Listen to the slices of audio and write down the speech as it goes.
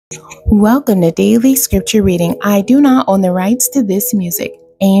Welcome to Daily Scripture Reading. I do not own the rights to this music.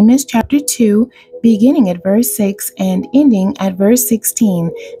 Amos chapter 2, beginning at verse 6 and ending at verse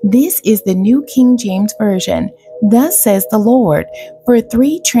 16. This is the New King James Version. Thus says the Lord, for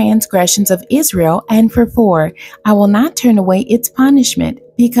 3 transgressions of Israel and for 4, I will not turn away its punishment,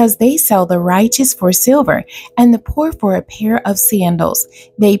 because they sell the righteous for silver and the poor for a pair of sandals.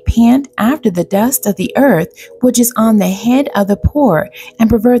 They pant after the dust of the earth, which is on the head of the poor,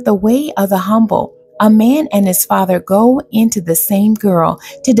 and pervert the way of the humble. A man and his father go into the same girl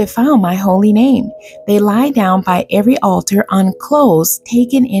to defile my holy name. They lie down by every altar on clothes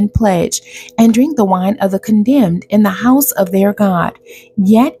taken in pledge, and drink the wine of the condemned in the house of their God.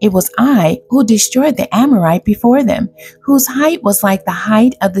 Yet it was I who destroyed the Amorite before them, whose height was like the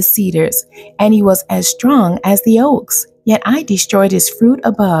height of the cedars, and he was as strong as the oaks. Yet I destroyed his fruit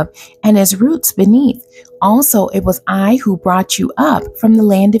above and his roots beneath. Also it was I who brought you up from the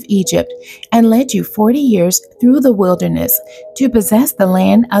land of Egypt and led you 40 years through the wilderness to possess the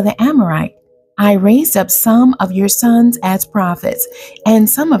land of the Amorite. I raised up some of your sons as prophets, and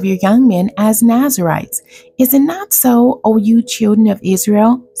some of your young men as Nazarites. Is it not so, O you children of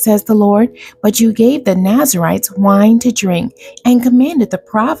Israel, says the Lord? But you gave the Nazarites wine to drink, and commanded the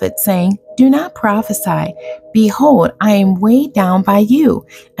prophets, saying, do not prophesy. Behold, I am weighed down by you,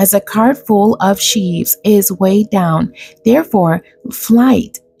 as a cart full of sheaves is weighed down. Therefore,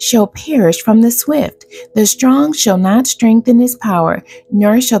 flight shall perish from the swift. The strong shall not strengthen his power,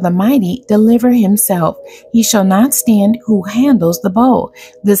 nor shall the mighty deliver himself. He shall not stand who handles the bow.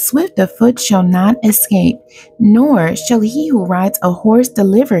 The swift of foot shall not escape, nor shall he who rides a horse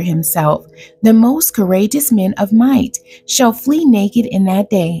deliver himself. The most courageous men of might shall flee naked in that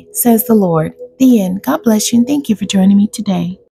day, says the Lord. The end. God bless you, and thank you for joining me today.